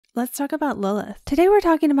let's talk about Lilith. Today we're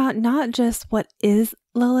talking about not just what is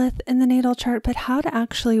Lilith in the natal chart, but how to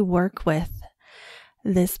actually work with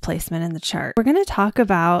this placement in the chart. We're going to talk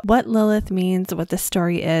about what Lilith means, what the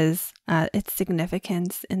story is, its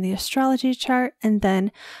significance in the astrology chart, and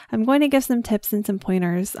then I'm going to give some tips and some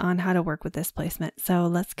pointers on how to work with this placement. So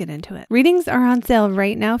let's get into it. Readings are on sale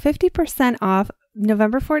right now, 50% off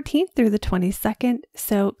November 14th through the 22nd.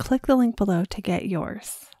 So click the link below to get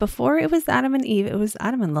yours. Before it was Adam and Eve, it was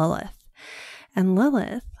Adam and Lilith. And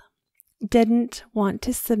Lilith didn't want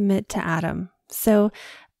to submit to Adam. So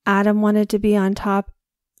Adam wanted to be on top,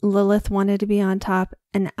 Lilith wanted to be on top,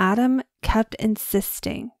 and Adam kept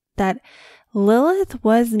insisting that Lilith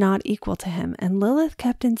was not equal to him. And Lilith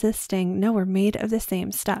kept insisting, no, we're made of the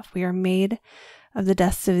same stuff. We are made of the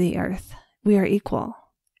dust of the earth. We are equal.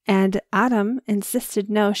 And Adam insisted,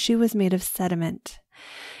 no, she was made of sediment.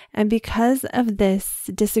 And because of this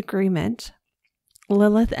disagreement,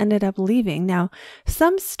 Lilith ended up leaving. Now,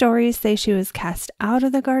 some stories say she was cast out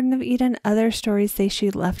of the Garden of Eden. Other stories say she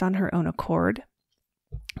left on her own accord.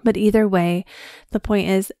 But either way, the point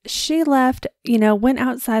is she left, went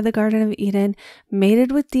outside the Garden of Eden,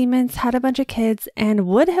 mated with demons, had a bunch of kids, and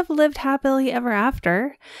would have lived happily ever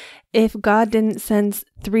after if God didn't send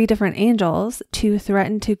 3 different angels to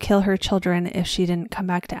threaten to kill her children if she didn't come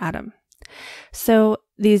back to Adam. So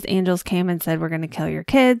these angels came and said, we're going to kill your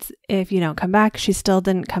kids. If you don't come back, she still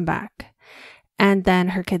didn't come back. And then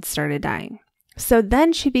her kids started dying. So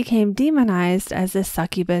then she became demonized as a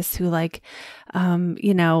succubus who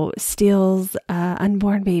steals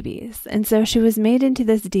unborn babies. And so she was made into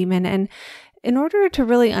this demon. And in order to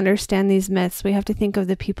really understand these myths, we have to think of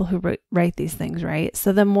the people who write these things, right?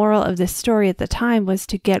 So the moral of this story at the time was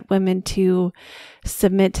to get women to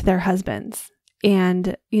submit to their husbands.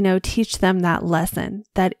 And, teach them that lesson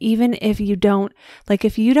that even if you don't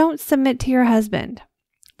submit to your husband,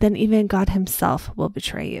 then even God himself will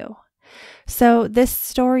betray you. So this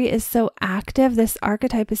story is so active. This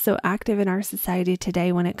archetype is so active in our society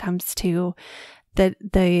today when it comes to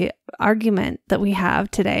the argument that we have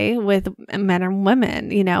today with men and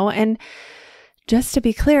women, and just to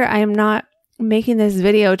be clear, I am not making this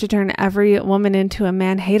video to turn every woman into a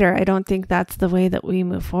man hater. I don't think that's the way that we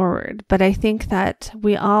move forward. But I think that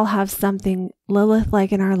we all have something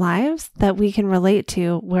Lilith-like in our lives that we can relate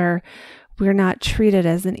to where we're not treated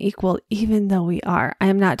as an equal, even though we are. I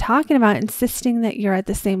am not talking about insisting that you're at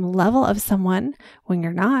the same level of someone when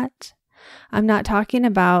you're not. I'm not talking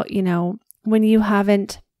about, when you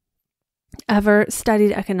haven't ever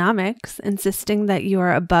studied economics, insisting that you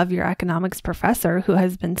are above your economics professor who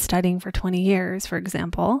has been studying for 20 years, for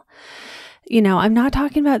example. I'm not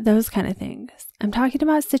talking about those kind of things. I'm talking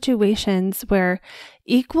about situations where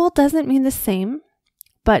equal doesn't mean the same,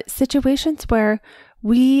 but situations where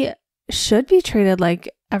we should be treated like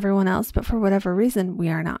everyone else, but for whatever reason, we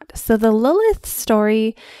are not. So the Lilith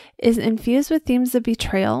story is infused with themes of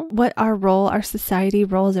betrayal, what our society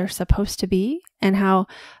roles are supposed to be, and how,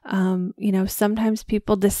 sometimes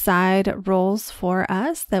people decide roles for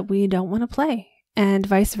us that we don't want to play, and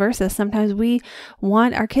vice versa. Sometimes we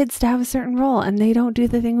want our kids to have a certain role and they don't do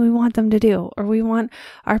the thing we want them to do, or we want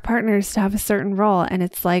our partners to have a certain role. And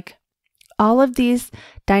it's like all of these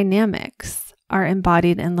dynamics are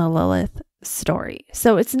embodied in the Lilith story.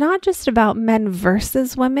 So it's not just about men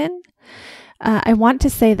versus women. I want to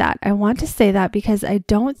say that because I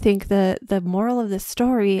don't think the moral of the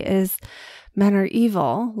story is men are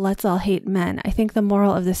evil, let's all hate men. I think the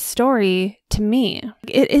moral of the story, to me,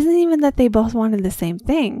 it isn't even that they both wanted the same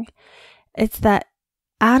thing. It's that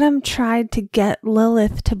Adam tried to get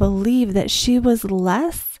Lilith to believe that she was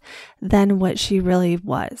less than what she really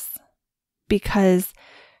was, because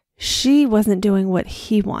she wasn't doing what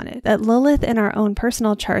he wanted. That Lilith in our own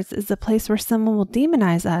personal charts is the place where someone will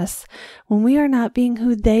demonize us when we are not being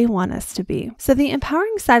who they want us to be. So the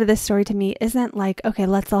empowering side of this story to me isn't like, okay,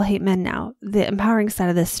 let's all hate men now. The empowering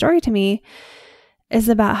side of this story to me is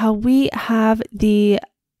about how we have the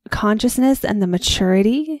consciousness and the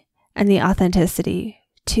maturity and the authenticity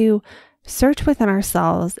to search within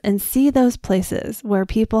ourselves and see those places where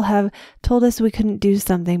people have told us we couldn't do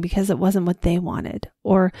something because it wasn't what they wanted,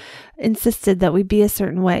 or insisted that we be a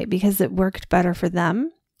certain way because it worked better for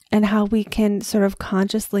them, and how we can sort of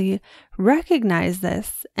consciously recognize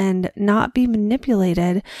this and not be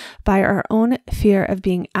manipulated by our own fear of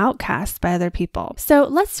being outcast by other people. So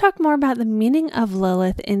let's talk more about the meaning of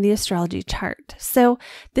Lilith in the astrology chart. So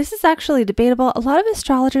this is actually debatable. A lot of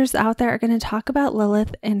astrologers out there are going to talk about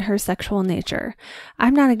Lilith and her sexual nature.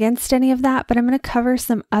 I'm not against any of that, but I'm going to cover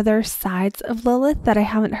some other sides of Lilith that I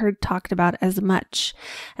haven't heard talked about as much.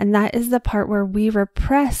 And that is the part where we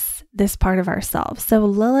repress this part of ourselves. So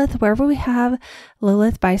Lilith, wherever we have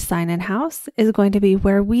Lilith by sign and house, is going to be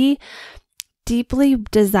where we deeply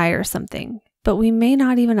desire something, but we may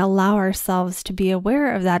not even allow ourselves to be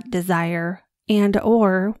aware of that desire. And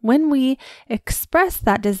or when we express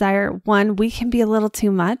that desire, one, we can be a little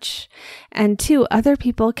too much, and two, other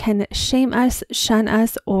people can shame us, shun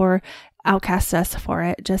us, or outcast us for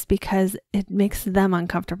it just because it makes them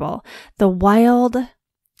uncomfortable. The wild,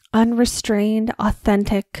 unrestrained,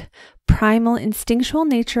 authentic, primal, instinctual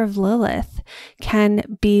nature of Lilith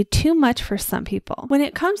can be too much for some people. When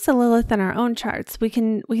it comes to Lilith in our own charts, we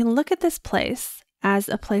can look at this place as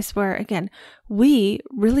a place where, again, we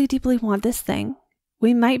really deeply want this thing.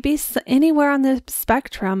 We might be anywhere on the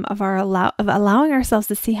spectrum of allowing ourselves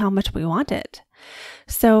to see how much we want it.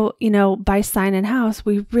 So, by sign and house,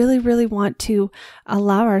 we really, really want to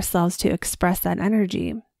allow ourselves to express that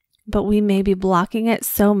energy, but we may be blocking it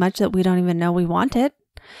so much that we don't even know we want it.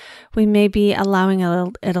 We may be allowing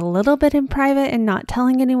it a little bit in private and not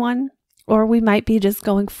telling anyone, or we might be just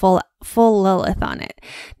going full Lilith on it.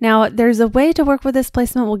 Now, there's a way to work with this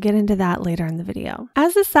placement. We'll get into that later in the video.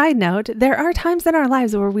 As a side note, there are times in our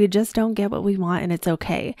lives where we just don't get what we want, and it's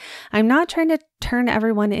okay. I'm not trying to turn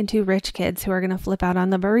everyone into rich kids who are going to flip out on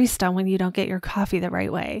the barista when you don't get your coffee the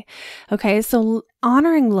right way. Okay, so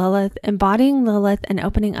honoring Lilith, embodying Lilith, and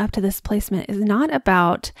opening up to this placement is not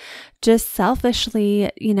about just selfishly,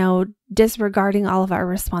 disregarding all of our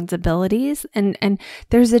responsibilities. And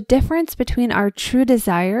there's a difference between our true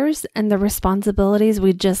desires and the responsibilities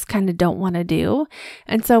we just kind of don't want to do.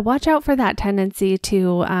 And so watch out for that tendency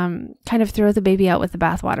to kind of throw the baby out with the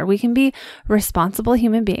bathwater. We can be responsible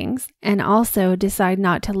human beings and also decide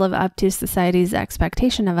not to live up to society's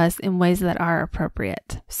expectation of us in ways that are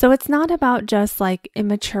appropriate. So it's not about just like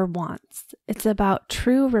immature wants. It's about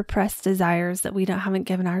true repressed desires that we haven't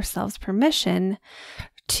given ourselves permission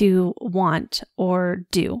to want or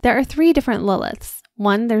do. There are 3 different Liliths.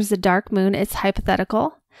 1, there's the dark moon. It's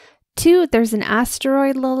hypothetical. 2, there's an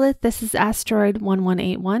asteroid Lilith. This is asteroid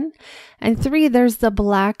 1181. And 3, there's the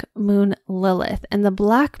Black Moon Lilith. And the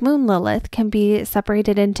Black Moon Lilith can be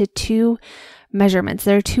separated into 2 measurements.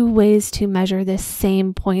 There are 2 ways to measure this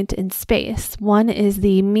same point in space. One is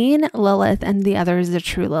the mean Lilith and the other is the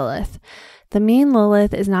true Lilith. The mean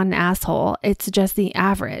Lilith is not an asshole. It's just the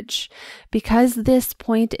average. Because this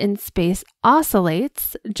point in space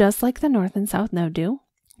oscillates just like the north and south node do,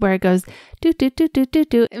 where it goes do do do do do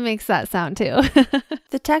do. It makes that sound too.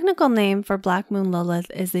 The technical name for Black Moon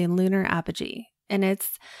Lilith is the lunar apogee, and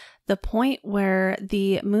it's the point where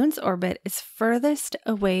the moon's orbit is furthest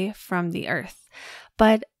away from the earth.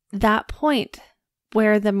 But that point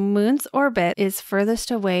where the moon's orbit is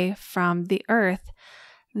furthest away from the earth,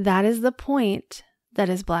 that is the point that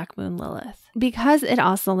is Black Moon Lilith. Because it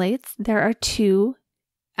oscillates, there are 2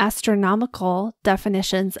 astronomical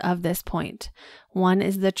definitions of this point. One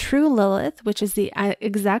is the true Lilith, which is the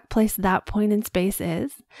exact place that point in space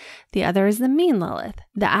is. The other is the mean Lilith,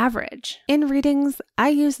 the average. In readings, I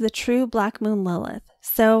use the true Black Moon Lilith.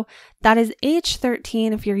 So that is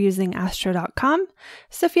H13 if you're using astro.com.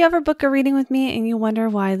 So if you ever book a reading with me and you wonder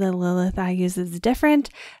why the Lilith I use is different,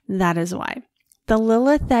 that is why. The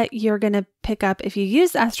Lilith that you're going to pick up if you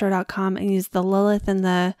use astro.com and use the Lilith and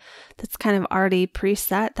that's kind of already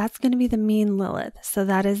preset, that's going to be the mean Lilith. So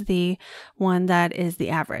that is the one that is the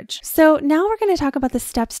average. So now we're going to talk about the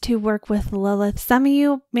steps to work with Lilith. Some of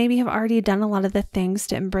you maybe have already done a lot of the things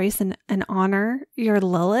to embrace and honor your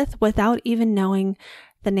Lilith without even knowing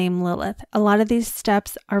the name Lilith. A lot of these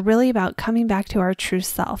steps are really about coming back to our true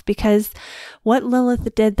self, because what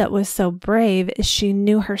Lilith did that was so brave is she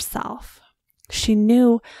knew herself. She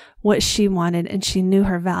knew what she wanted and she knew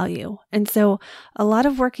her value. And so a lot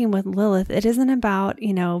of working with Lilith, it isn't about,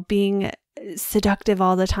 being seductive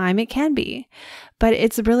all the time. It can be, but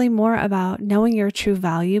it's really more about knowing your true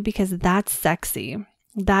value, because that's sexy.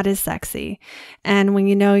 That is sexy. And when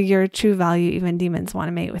you know your true value, even demons want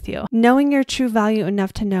to mate with you. Knowing your true value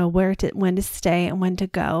enough to know when to stay and when to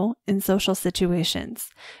go in social situations.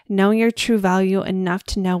 Knowing your true value enough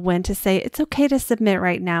to know when to say, it's okay to submit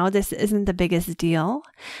right now. This isn't the biggest deal.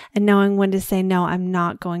 And knowing when to say, no, I'm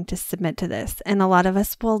not going to submit to this. And a lot of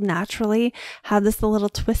us will naturally have this a little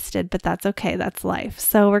twisted, but that's okay. That's life.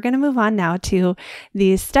 So we're going to move on now to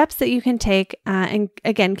these steps that you can take. And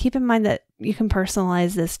again, keep in mind that you can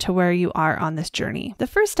personalize this to where you are on this journey. The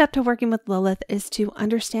first step to working with Lilith is to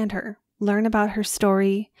understand her, learn about her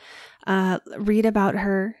story, read about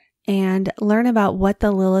her, and learn about what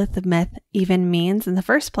the Lilith myth even means in the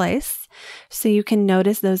first place, so you can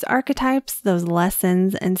notice those archetypes, those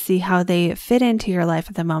lessons, and see how they fit into your life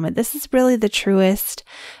at the moment. This is really the truest,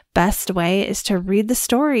 best way, is to read the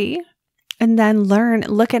story and then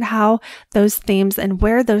look at how those themes and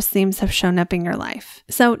where those themes have shown up in your life.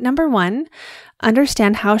 So number one,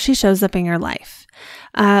 understand how she shows up in your life.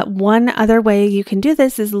 One other way you can do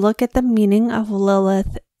this is look at the meaning of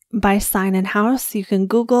Lilith by sign and house. You can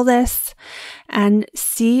Google this and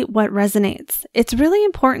see what resonates. It's really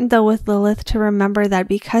important though with Lilith to remember that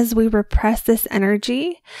because we repress this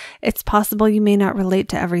energy, it's possible you may not relate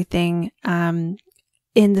to everything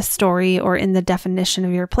in the story or in the definition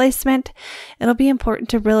of your placement. It'll be important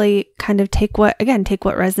to really kind of take what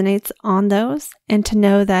resonates on those, and to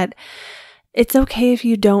know that it's okay if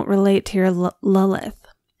you don't relate to your Lilith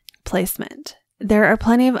placement. There are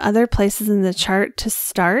plenty of other places in the chart to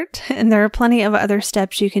start, and there are plenty of other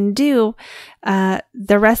steps you can do.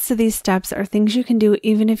 The rest of these steps are things you can do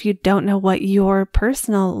even if you don't know what your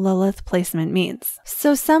personal Lilith placement means.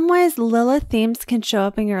 So some ways Lilith themes can show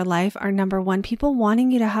up in your life are number one, people wanting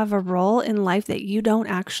you to have a role in life that you don't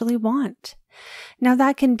actually want. Now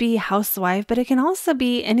that can be housewife, but it can also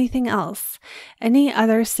be anything else, any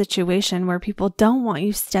other situation where people don't want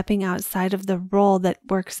you stepping outside of the role that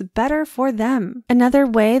works better for them. Another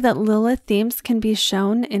way that Lilith themes can be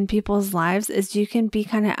shown in people's lives is you can be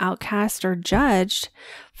kind of outcast or judged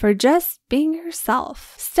for just being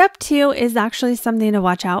yourself. Step 2 is actually something to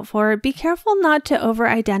watch out for. Be careful not to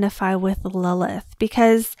over-identify with Lilith,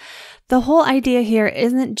 because the whole idea here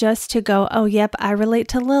isn't just to go, oh, yep, I relate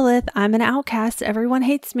to Lilith. I'm an outcast. Everyone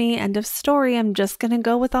hates me. End of story. I'm just going to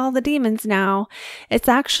go with all the demons now. It's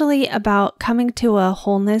actually about coming to a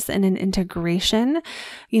wholeness and an integration.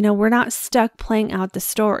 You know, we're not stuck playing out the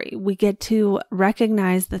story. We get to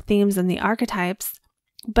recognize the themes and the archetypes,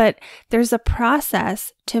 but there's a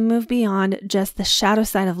process to move beyond just the shadow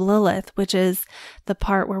side of Lilith, which is the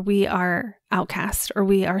part where we are outcast or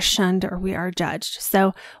we are shunned or we are judged.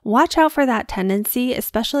 So watch out for that tendency,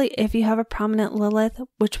 especially if you have a prominent Lilith,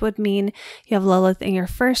 which would mean you have Lilith in your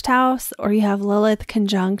first house or you have Lilith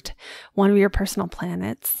conjunct one of your personal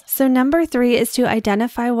planets. So number 3 is to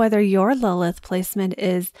identify whether your Lilith placement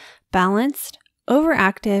is balanced,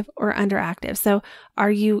 overactive, or underactive. So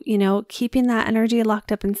are you, keeping that energy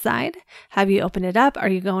locked up inside? Have you opened it up? Are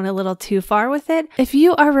you going a little too far with it? If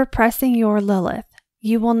you are repressing your Lilith,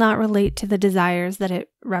 you will not relate to the desires that it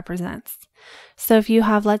represents. So if you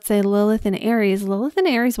have, let's say, Lilith in Aries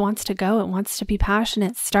wants to go, it wants to be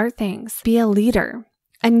passionate, start things, be a leader,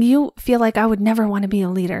 and you feel like I would never want to be a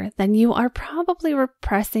leader, then you are probably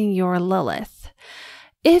repressing your Lilith.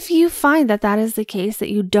 If you find that that is the case,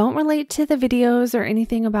 that you don't relate to the videos or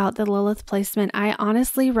anything about the Lilith placement, I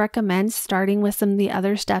honestly recommend starting with some of the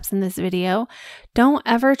other steps in this video. Don't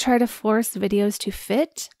ever try to force videos to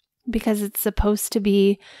fit, because it's supposed to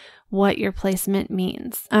be what your placement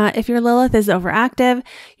means. If your Lilith is overactive,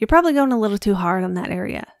 you're probably going a little too hard on that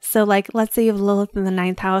area. So let's say you have Lilith in the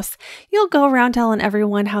 9th house, you'll go around telling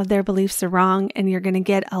everyone how their beliefs are wrong, and you're going to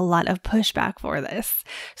get a lot of pushback for this.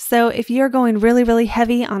 So if you're going really, really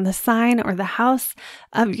heavy on the sign or the house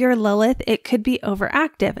of your Lilith, it could be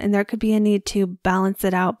overactive, and there could be a need to balance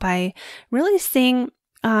it out by really seeing,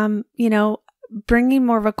 bringing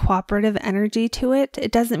more of a cooperative energy to it.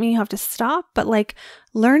 It doesn't mean you have to stop, but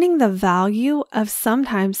learning the value of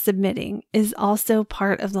sometimes submitting is also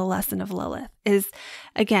part of the lesson of Lilith, is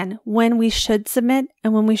again, when we should submit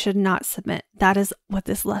and when we should not submit. That is what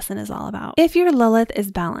this lesson is all about. If your Lilith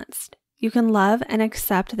is balanced, you can love and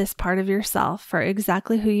accept this part of yourself for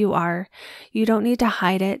exactly who you are. You don't need to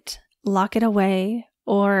hide it, lock it away,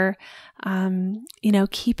 or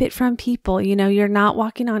keep it from people. You're not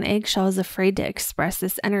walking on eggshells afraid to express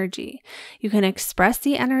this energy. You can express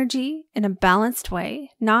the energy in a balanced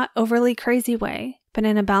way, not overly crazy way, but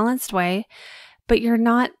in a balanced way. But you're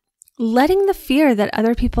not letting the fear that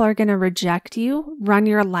other people are going to reject you run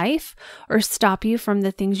your life or stop you from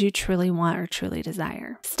the things you truly want or truly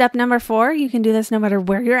desire. Step number 4, you can do this no matter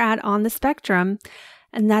where you're at on the spectrum,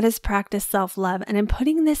 and that is practice self-love. And I'm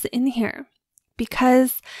putting this in here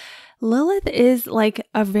because Lilith is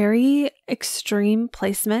a very extreme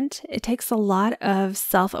placement. It takes a lot of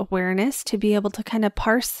self-awareness to be able to kind of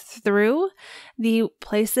parse through the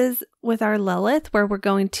places with our Lilith where we're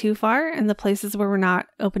going too far and the places where we're not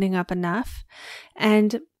opening up enough.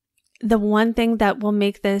 And the one thing that will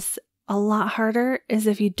make this a lot harder is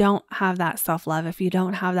if you don't have that self-love, if you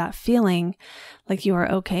don't have that feeling like you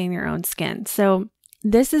are okay in your own skin. So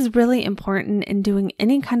this is really important in doing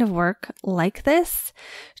any kind of work like this,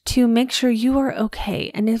 to make sure you are okay.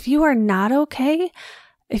 And if you are not okay,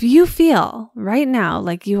 if you feel right now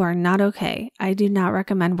like you are not okay, I do not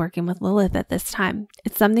recommend working with Lilith at this time.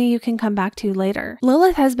 It's something you can come back to later.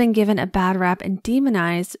 Lilith has been given a bad rap and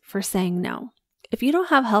demonized for saying no. if you don't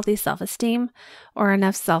have healthy self-esteem or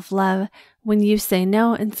enough self-love, when you say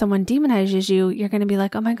no and someone demonizes you, you're going to be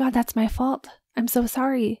like, oh my God, that's my fault. I'm so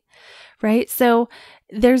sorry, right? So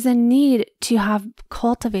there's a need to have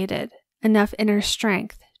cultivated enough inner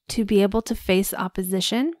strength to be able to face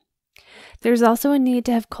opposition. There's also a need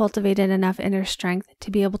to have cultivated enough inner strength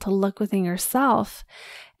to be able to look within yourself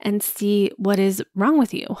and see what is wrong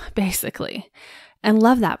with you, basically, and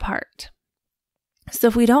love that part. So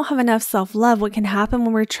if we don't have enough self-love, what can happen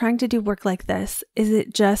when we're trying to do work like this is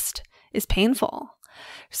it just is painful.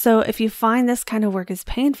 So if you find this kind of work is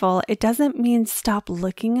painful, it doesn't mean stop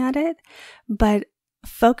looking at it, but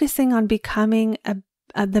focusing on becoming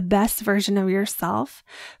the best version of yourself,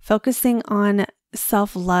 focusing on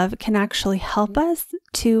self-love can actually help us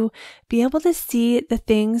to be able to see the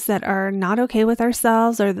things that are not okay with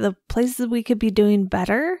ourselves or the places we could be doing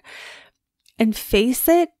better and face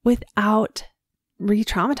it without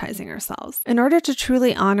re-traumatizing ourselves. In order to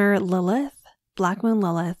truly honor Lilith, Black Moon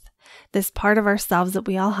Lilith, this part of ourselves that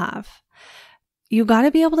we all have, you got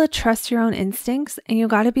to be able to trust your own instincts, and you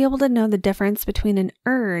got to be able to know the difference between an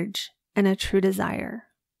urge and a true desire.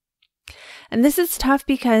 And this is tough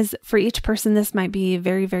because for each person, this might be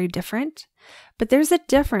very, very different. But there's a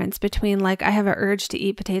difference between, like, I have an urge to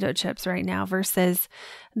eat potato chips right now versus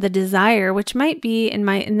the desire, which might be in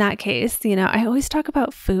that case, I always talk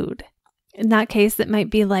about food. In that case, it might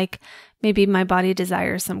be like maybe my body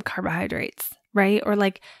desires some carbohydrates, right? Or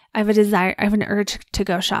like I have an urge to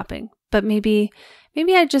go shopping, but maybe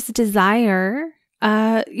I just desire,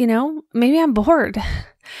 maybe I'm bored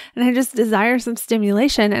and I just desire some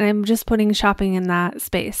stimulation, and I'm just putting shopping in that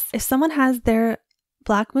space. If someone has their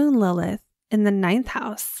Black Moon Lilith in the 9th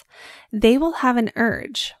house, they will have an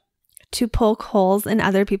urge to poke holes in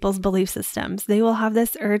other people's belief systems. They will have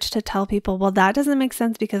this urge to tell people, well, that doesn't make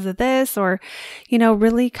sense because of this, or,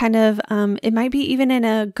 really kind of, it might be even in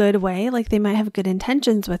a good way, like they might have good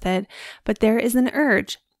intentions with it, but there is an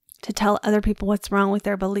urge to tell other people what's wrong with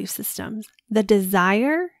their belief systems.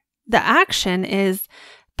 The action is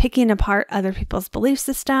picking apart other people's belief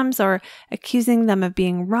systems or accusing them of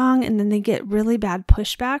being wrong, and then they get really bad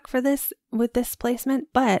pushback for this with this placement.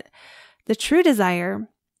 But the true desire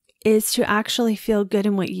is to actually feel good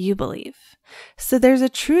in what you believe. So there's a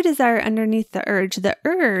true desire underneath the urge. The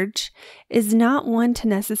urge is not one to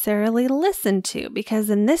necessarily listen to, because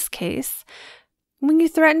in this case, when you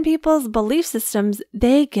threaten people's belief systems,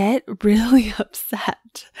 they get really upset.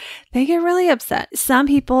 Some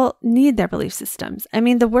people need their belief systems. I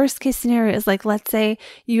mean, the worst case scenario is like, let's say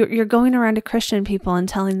you're going around to Christian people and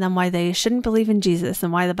telling them why they shouldn't believe in Jesus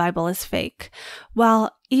and why the Bible is fake.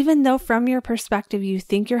 Well, even though from your perspective you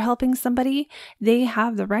think you're helping somebody, they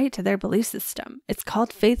have the right to their belief system. It's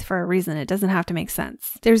called faith for a reason. It doesn't have to make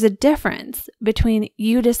sense. There's a difference between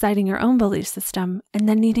you deciding your own belief system and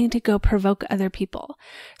then needing to go provoke other people.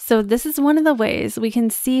 So this is one of the ways we can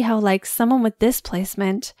see how, like, someone with this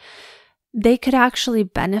placement, they could actually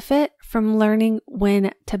benefit from learning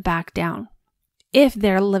when to back down if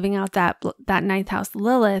they're living out that 9th house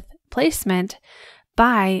Lilith placement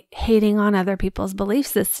by hating on other people's belief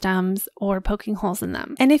systems or poking holes in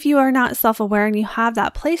them. And if you are not self-aware and you have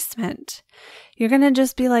that placement, you're going to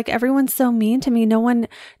just be like, everyone's so mean to me. No one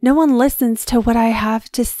listens to what I have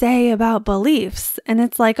to say about beliefs. And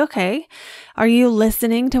it's like, okay, are you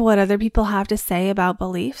listening to what other people have to say about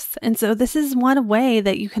beliefs? And so this is one way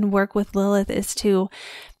that you can work with Lilith, is to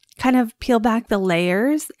kind of peel back the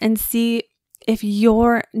layers and see if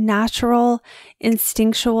your natural,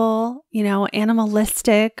 instinctual,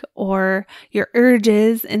 animalistic, or your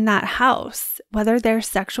urges in that house, whether they're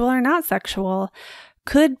sexual or not sexual,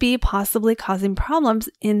 could be possibly causing problems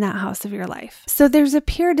in that house of your life. So there's a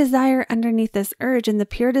pure desire underneath this urge, and the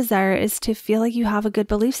pure desire is to feel like you have a good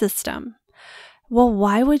belief system. Well,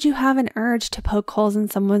 why would you have an urge to poke holes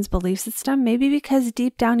in someone's belief system? Maybe because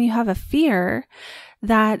deep down you have a fear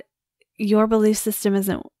that your belief system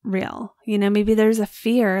isn't real. Maybe there's a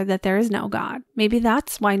fear that there is no God. Maybe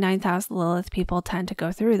that's why 9th house Lilith people tend to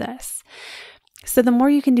go through this. So the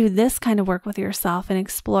more you can do this kind of work with yourself and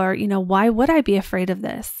explore, why would I be afraid of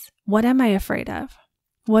this? What am I afraid of?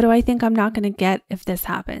 What do I think I'm not going to get if this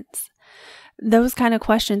happens? Those kind of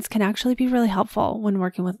questions can actually be really helpful when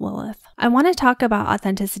working with Lilith. I want to talk about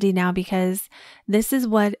authenticity now, because this is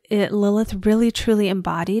what Lilith really truly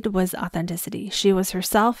embodied, was authenticity. She was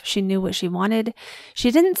herself. She knew what she wanted.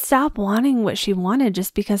 She didn't stop wanting what she wanted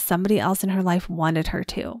just because somebody else in her life wanted her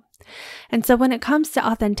to. And so when it comes to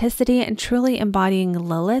authenticity and truly embodying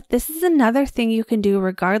Lilith, this is another thing you can do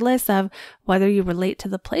regardless of whether you relate to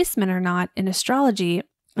the placement or not in astrology.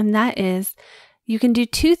 And that is, you can do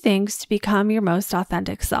 2 things to become your most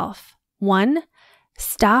authentic self. 1,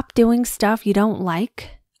 Stop doing stuff you don't like.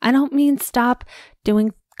 I don't mean stop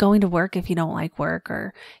going to work if you don't like work,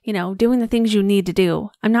 or, doing the things you need to do.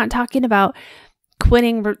 I'm not talking about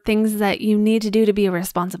quitting things that you need to do to be a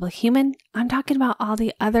responsible human. I'm talking about all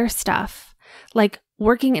the other stuff, like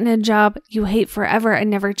working in a job you hate forever and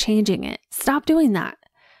never changing it. Stop doing that.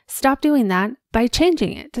 Stop doing that by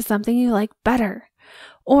changing it to something you like better.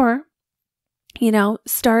 Or,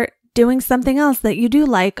 start doing something else that you do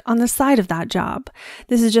like on the side of that job.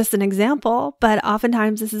 This is just an example, but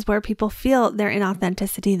oftentimes this is where people feel their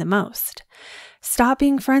inauthenticity the most. Stop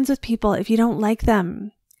being friends with people if you don't like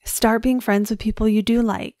them. Start being friends with people you do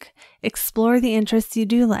like. Explore the interests you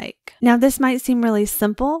do like. Now, this might seem really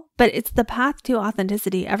simple, but it's the path to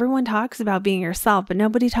authenticity. Everyone talks about being yourself, but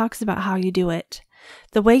nobody talks about how you do it.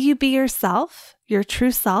 The way you be yourself, your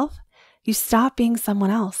true self, you stop being someone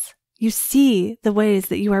else. You see the ways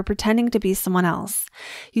that you are pretending to be someone else.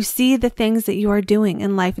 You see the things that you are doing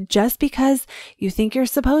in life just because you think you're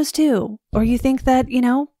supposed to, or you think that,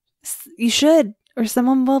 you should, or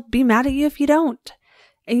someone will be mad at you if you don't.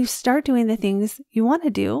 And you start doing the things you want to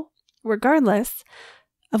do, regardless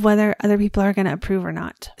of whether other people are going to approve or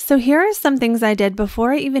not. So here are some things I did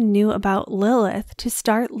before I even knew about Lilith to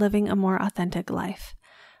start living a more authentic life.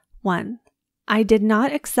 1, I did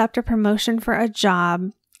not accept a promotion for a job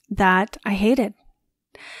that I hated.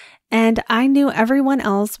 And I knew everyone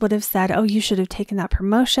else would have said, oh, you should have taken that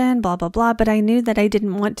promotion, blah, blah, blah. But I knew that I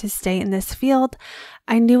didn't want to stay in this field.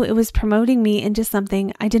 I knew it was promoting me into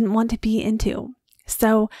something I didn't want to be into.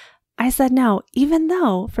 So I said no, even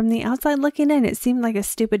though from the outside looking in, it seemed like a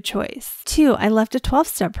stupid choice. 2, I left a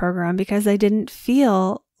 12-step program because I didn't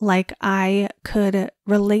feel like I could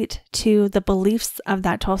relate to the beliefs of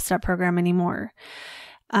that 12-step program anymore.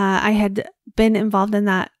 I had been involved in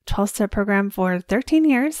that 12-step program for 13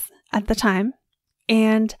 years at the time,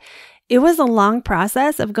 and it was a long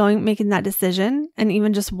process of making that decision and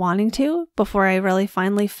even just wanting to before I really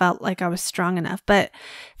finally felt like I was strong enough. But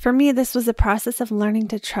for me, this was a process of learning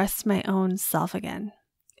to trust my own self again.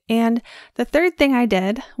 And the third thing I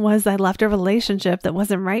did was I left a relationship that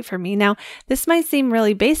wasn't right for me. Now, this might seem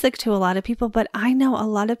really basic to a lot of people, but I know a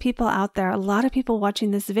lot of people out there, a lot of people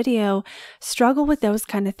watching this video struggle with those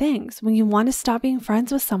kind of things. When you want to stop being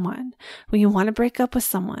friends with someone, when you want to break up with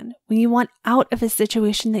someone, when you want out of a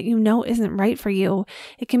situation that you know isn't right for you,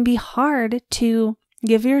 it can be hard to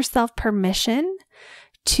give yourself permission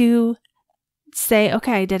to say,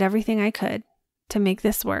 okay, I did everything I could to make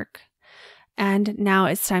this work. And now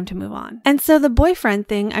it's time to move on. And so the boyfriend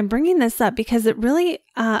thing, I'm bringing this up because it really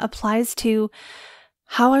applies to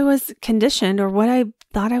how I was conditioned or what I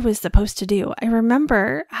thought I was supposed to do. I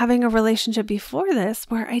remember having a relationship before this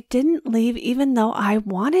where I didn't leave even though I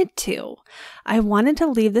wanted to. I wanted to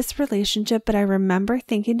leave this relationship, but I remember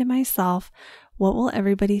thinking to myself, what will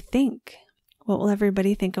everybody think? What will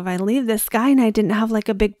everybody think if I leave this guy? And I didn't have like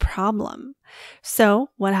a big problem. So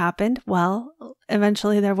what happened? Well,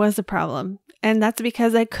 eventually there was a problem. And that's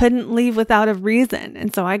because I couldn't leave without a reason.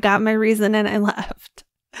 And so I got my reason and I left.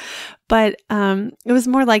 But it was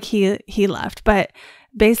more like he left. But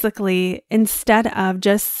basically, instead of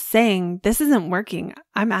just saying, this isn't working,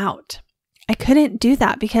 I'm out, I couldn't do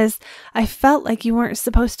that because I felt like you weren't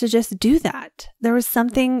supposed to just do that. There was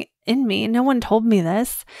something in me, no one told me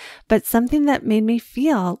this, but something that made me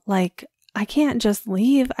feel like I can't just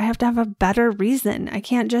leave. I have to have a better reason. I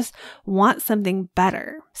can't just want something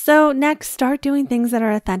better. So next, start doing things that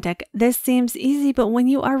are authentic. This seems easy, but when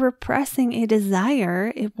you are repressing a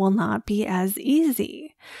desire, it will not be as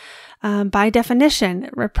easy. By definition,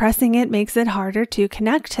 repressing it makes it harder to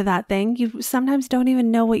connect to that thing. You sometimes don't even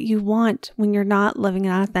know what you want when you're not living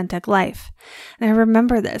an authentic life. And I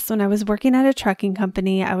remember this when I was working at a trucking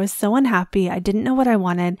company. I was so unhappy. I didn't know what I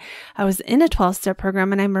wanted. I was in a 12-step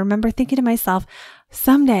program, and I remember thinking to myself,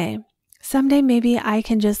 someday maybe I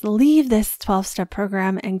can just leave this 12-step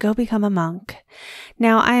program and go become a monk.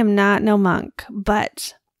 Now, I am not no monk,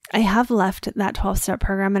 but I have left that 12-step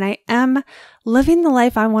program and I am living the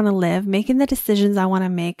life I want to live, making the decisions I want to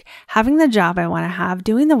make, having the job I want to have,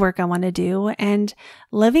 doing the work I want to do, and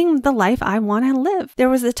living the life I want to live. There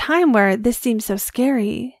was a time where this seemed so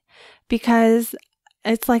scary because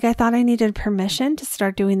it's like I thought I needed permission to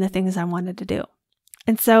start doing the things I wanted to do.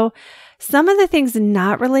 And so some of the things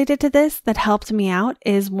not related to this that helped me out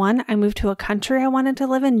is, 1, I moved to a country I wanted to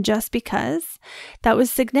live in just because. That was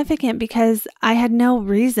significant because I had no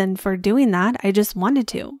reason for doing that. I just wanted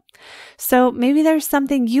to. So maybe there's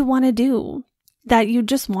something you want to do that you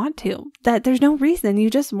just want to, that there's no reason, you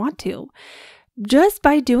just want to. Just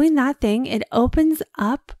by doing that thing, it opens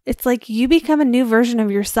up. It's like you become a new version of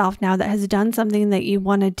yourself now that has done something that you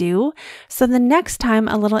want to do. So the next time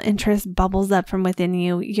a little interest bubbles up from within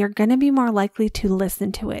you, you're going to be more likely to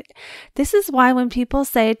listen to it. This is why when people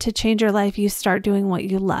say to change your life, you start doing what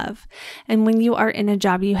you love. And when you are in a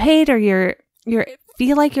job you hate, or you're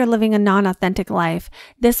feel like you're living a non-authentic life,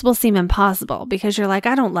 this will seem impossible because you're like,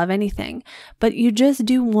 I don't love anything. But you just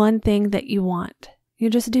do one thing that you want. You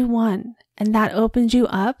just do one. And that opens you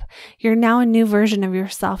up. You're now a new version of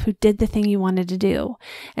yourself who did the thing you wanted to do.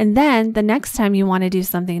 And then the next time you want to do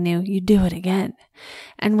something new, you do it again.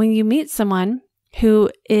 And when you meet someone who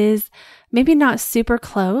is maybe not super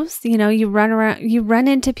close, you run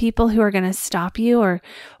into people who are going to stop you or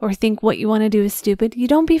think what you want to do is stupid. You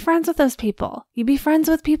don't be friends with those people. You be friends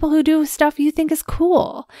with people who do stuff you think is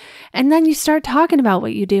cool. And then you start talking about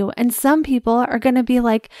what you do. And some people are going to be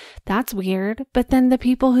like, that's weird. But then the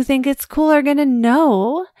people who think it's cool are going to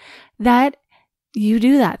know that you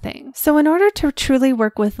do that thing. So in order to truly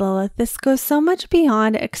work with Lilith, this goes so much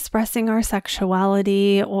beyond expressing our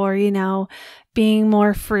sexuality or, being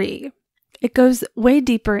more free. It goes way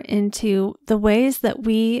deeper into the ways that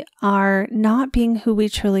we are not being who we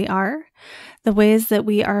truly are, the ways that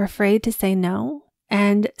we are afraid to say no,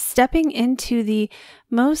 and stepping into the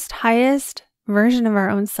most highest version of our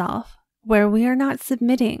own self, where we are not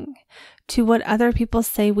submitting to what other people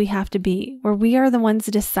say we have to be, where we are the ones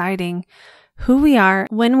deciding who we are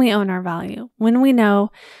when we own our value, when we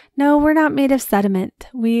know, no, we're not made of sediment,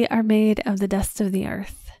 we are made of the dust of the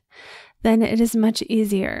earth. Then it is much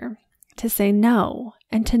easier to say no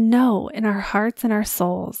and to know in our hearts and our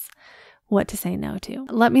souls what to say no to.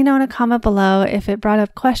 Let me know in a comment below if it brought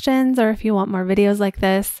up questions or if you want more videos like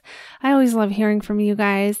this. I always love hearing from you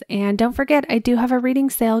guys. And don't forget, I do have a reading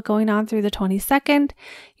sale going on through the 22nd.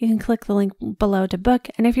 You can click the link below to book.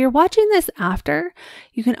 And if you're watching this after,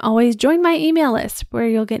 you can always join my email list where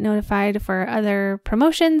you'll get notified for other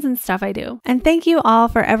promotions and stuff I do. And thank you all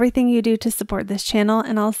for everything you do to support this channel.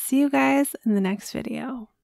 And I'll see you guys in the next video.